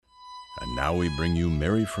And now we bring you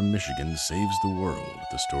Mary from Michigan Saves the World,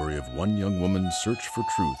 the story of one young woman's search for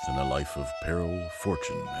truth in a life of peril,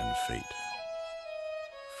 fortune, and fate.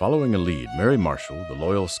 Following a lead, Mary Marshall, the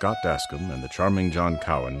loyal Scott Dascom, and the charming John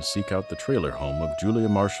Cowan seek out the trailer home of Julia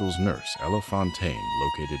Marshall's nurse, Ella Fontaine,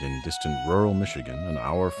 located in distant rural Michigan, an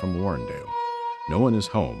hour from Warrendale. No one is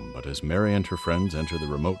home, but as Mary and her friends enter the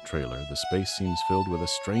remote trailer, the space seems filled with a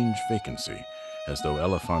strange vacancy, as though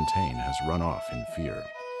Ella Fontaine has run off in fear.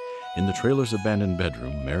 In the trailer's abandoned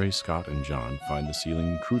bedroom, Mary, Scott, and John find the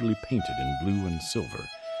ceiling crudely painted in blue and silver,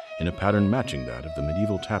 in a pattern matching that of the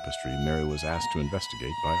medieval tapestry Mary was asked to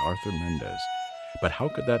investigate by Arthur Mendez. But how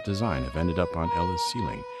could that design have ended up on Ella's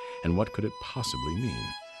ceiling, and what could it possibly mean?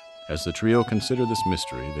 As the trio consider this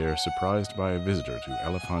mystery, they are surprised by a visitor to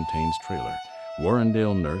Ella Fontaine's trailer,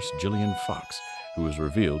 Warrendale nurse Jillian Fox, who is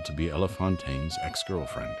revealed to be Ella Fontaine's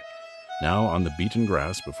ex-girlfriend. Now, on the beaten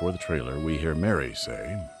grass before the trailer, we hear Mary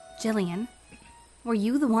say, Jillian, were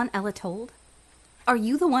you the one Ella told? Are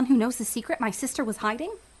you the one who knows the secret my sister was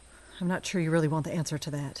hiding? I'm not sure you really want the answer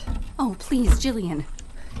to that. Oh, please, Jillian.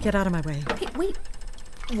 Get out of my way. Hey, wait.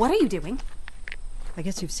 What are you doing? I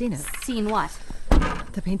guess you've seen it. Seen what?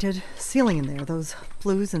 The painted ceiling in there, those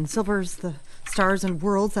blues and silvers, the stars and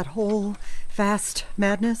worlds, that whole vast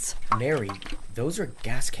madness. Mary, those are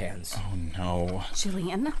gas cans. Oh, no.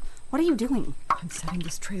 Jillian, what are you doing? I'm setting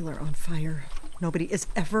this trailer on fire. Nobody is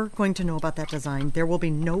ever going to know about that design. There will be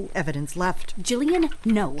no evidence left. Jillian,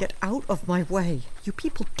 no. Get out of my way. You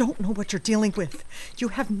people don't know what you're dealing with. You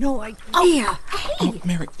have no idea. Oh, hey! Oh,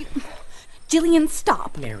 Mary. Jillian,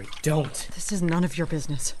 stop. Mary, don't. This is none of your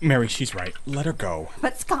business. Mary, she's right. Let her go.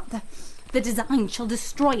 But Scott, the design shall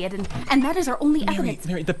destroy it, and that is our only evidence.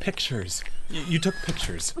 Mary, the pictures. You took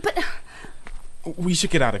pictures. But... We should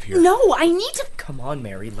get out of here. No, I need to... Come on,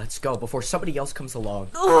 Mary, let's go before somebody else comes along.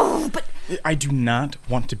 Oh, but... I do not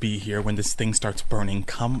want to be here when this thing starts burning.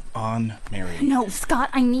 Come on, Mary. No, Scott,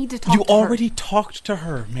 I need to talk You to her. already talked to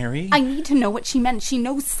her, Mary. I need to know what she meant. She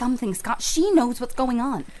knows something, Scott. She knows what's going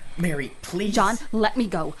on. Mary, please. John, let me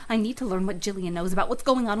go. I need to learn what Jillian knows about what's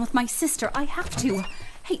going on with my sister. I have to.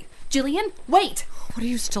 Hey, Jillian, wait. What are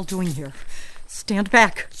you still doing here? Stand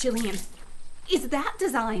back. Jillian, is that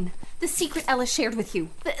design the secret Ella shared with you?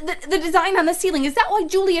 The design on the ceiling, is that why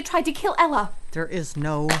Julia tried to kill Ella? There is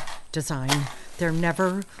no design. There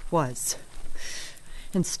never was.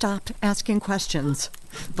 And stop asking questions.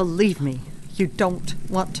 Believe me, you don't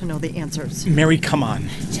want to know the answers. Mary, come on.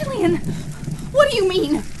 Jillian, what do you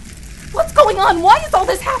mean? What's going on? Why is all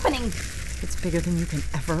this happening? It's bigger than you can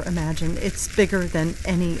ever imagine. It's bigger than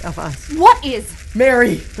any of us. What is?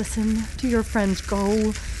 Mary! Listen to your friends.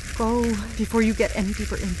 Go before you get any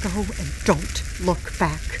deeper in. Go and don't look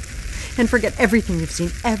back. And forget everything you've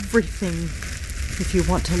seen. Everything. If you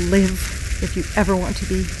want to live, if you ever want to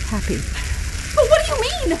be happy. But what do you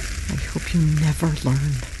mean? I hope you never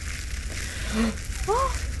learn.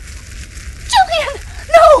 Oh. Jillian!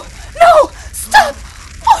 No! Stop!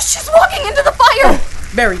 Oh, she's walking into the fire!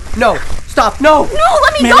 Mary, no! Stop, no! No,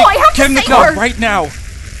 let me Mary, go! I have get to in the save car her! right now.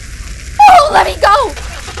 Oh, let me go!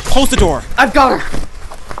 Close the door. I've got her!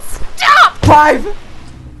 Stop! Drive!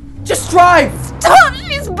 Just drive! Stop!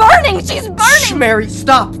 She's burning! She's burning! Shh, Mary,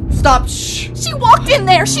 stop! Stop! Shh! She walked in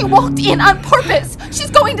there! She walked in on purpose! She's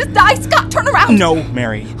going to die! Scott, turn around! No,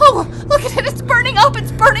 Mary. Oh, look at it! It's burning up!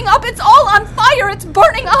 It's burning up! It's all on fire! It's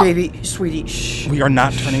burning up! Baby, sweetie, shh. We are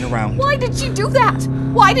not turning around. Why did she do that?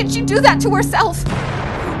 Why did she do that to herself?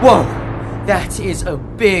 Whoa! That is a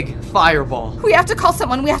big fireball. We have to call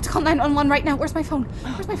someone. We have to call 911 right now. Where's my phone?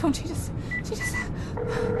 Where's my phone? She just...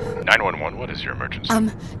 911, what is your emergency?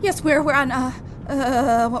 Yes, we're on,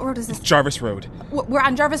 what road is this? Jarvis Road. We're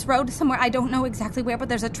on Jarvis Road, somewhere, I don't know exactly where, but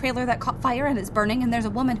there's a trailer that caught fire and it's burning, and there's a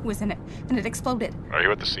woman who was in it, and it exploded. Are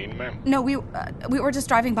you at the scene, ma'am? No, we were just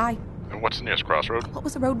driving by. And what's the nearest crossroad? What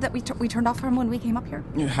was the road that we turned off from when we came up here?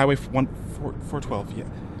 Highway 412, yeah.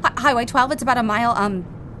 Highway 12, it's about a mile,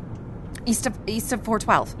 east of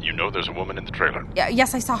 412. You know there's a woman in the trailer.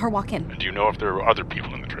 Yes, I saw her walk in. And do you know if there are other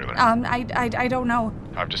people in the trailer? I don't know.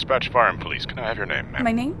 I've dispatched fire and police. Can I have your name, ma'am?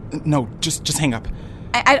 My name? No, just hang up.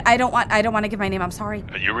 I don't want to give my name, I'm sorry.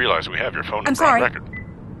 You realize we have your phone number I'm sorry. on record.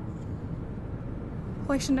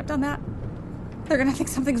 Oh, I shouldn't have done that. They're gonna think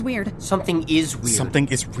something's weird. Something is weird. Something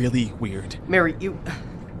is really weird. Mary,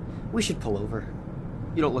 we should pull over.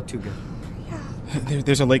 You don't look too good.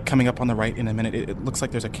 There's a lake coming up on the right in a minute. It looks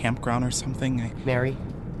like there's a campground or something. Mary,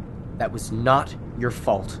 that was not your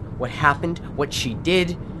fault. What happened, what she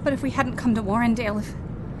did... But if we hadn't come to Warrendale,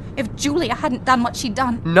 if Julia hadn't done what she'd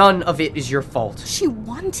done... None of it is your fault. She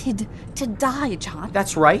wanted to die, John.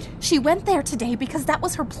 That's right. She went there today because that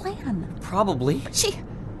was her plan. Probably. She...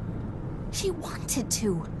 She wanted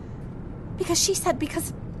to. Because she said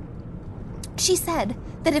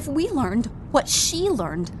that if we learned what she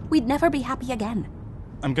learned, we'd never be happy again.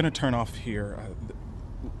 I'm gonna turn off here.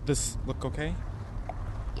 This look okay?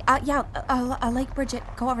 Yeah, like Bridget.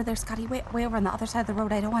 Go over there, Scotty. Way over on the other side of the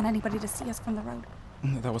road. I don't want anybody to see us from the road.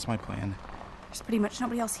 That was my plan. There's pretty much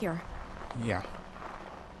nobody else here. Yeah.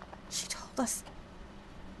 She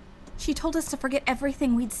told us to forget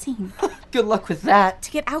everything we'd seen. Good luck with that.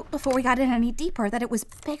 To get out before we got in any deeper, that it was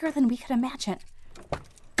bigger than we could imagine.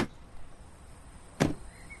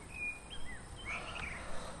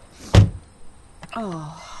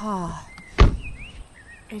 I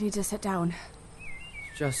need to sit down.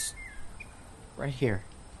 Just right here.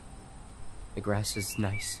 The grass is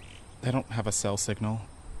nice. They don't have a cell signal.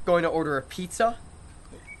 Going to order a pizza?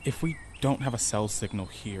 If we don't have a cell signal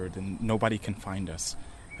here, then nobody can find us.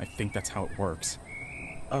 I think that's how it works.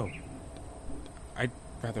 Oh. I'd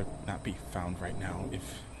rather not be found right now, if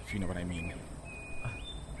you know what I mean.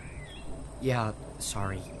 Yeah,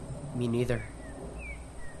 sorry. Me neither.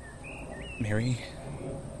 Mary?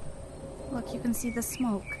 Look, you can see the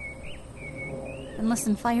smoke. And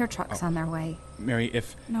listen, fire trucks on their way. Mary,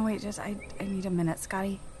 if... No, wait, I need a minute,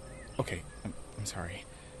 Scotty. Okay, I'm sorry.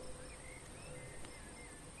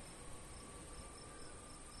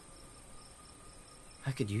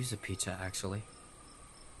 I could use a pizza, actually.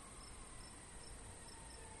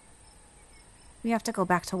 We have to go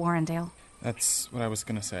back to Warrendale. That's what I was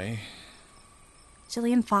gonna say.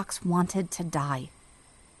 Gillian Fox wanted to die.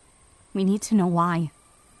 We need to know why.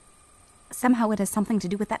 Somehow it has something to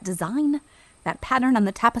do with that design, that pattern on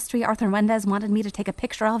the tapestry Arthur Mendez wanted me to take a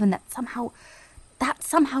picture of, and that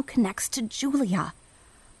somehow connects to Julia.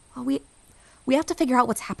 Well, we have to figure out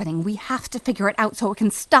what's happening. We have to figure it out so it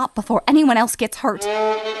can stop before anyone else gets hurt.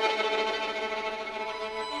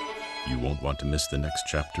 You won't want to miss the next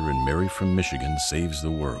chapter in Mary from Michigan Saves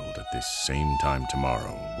the World at this same time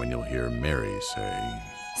tomorrow, when you'll hear Mary say...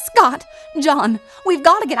 Scott! John! We've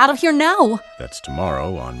got to get out of here now! That's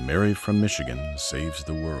tomorrow on Mary from Michigan Saves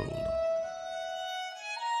the World.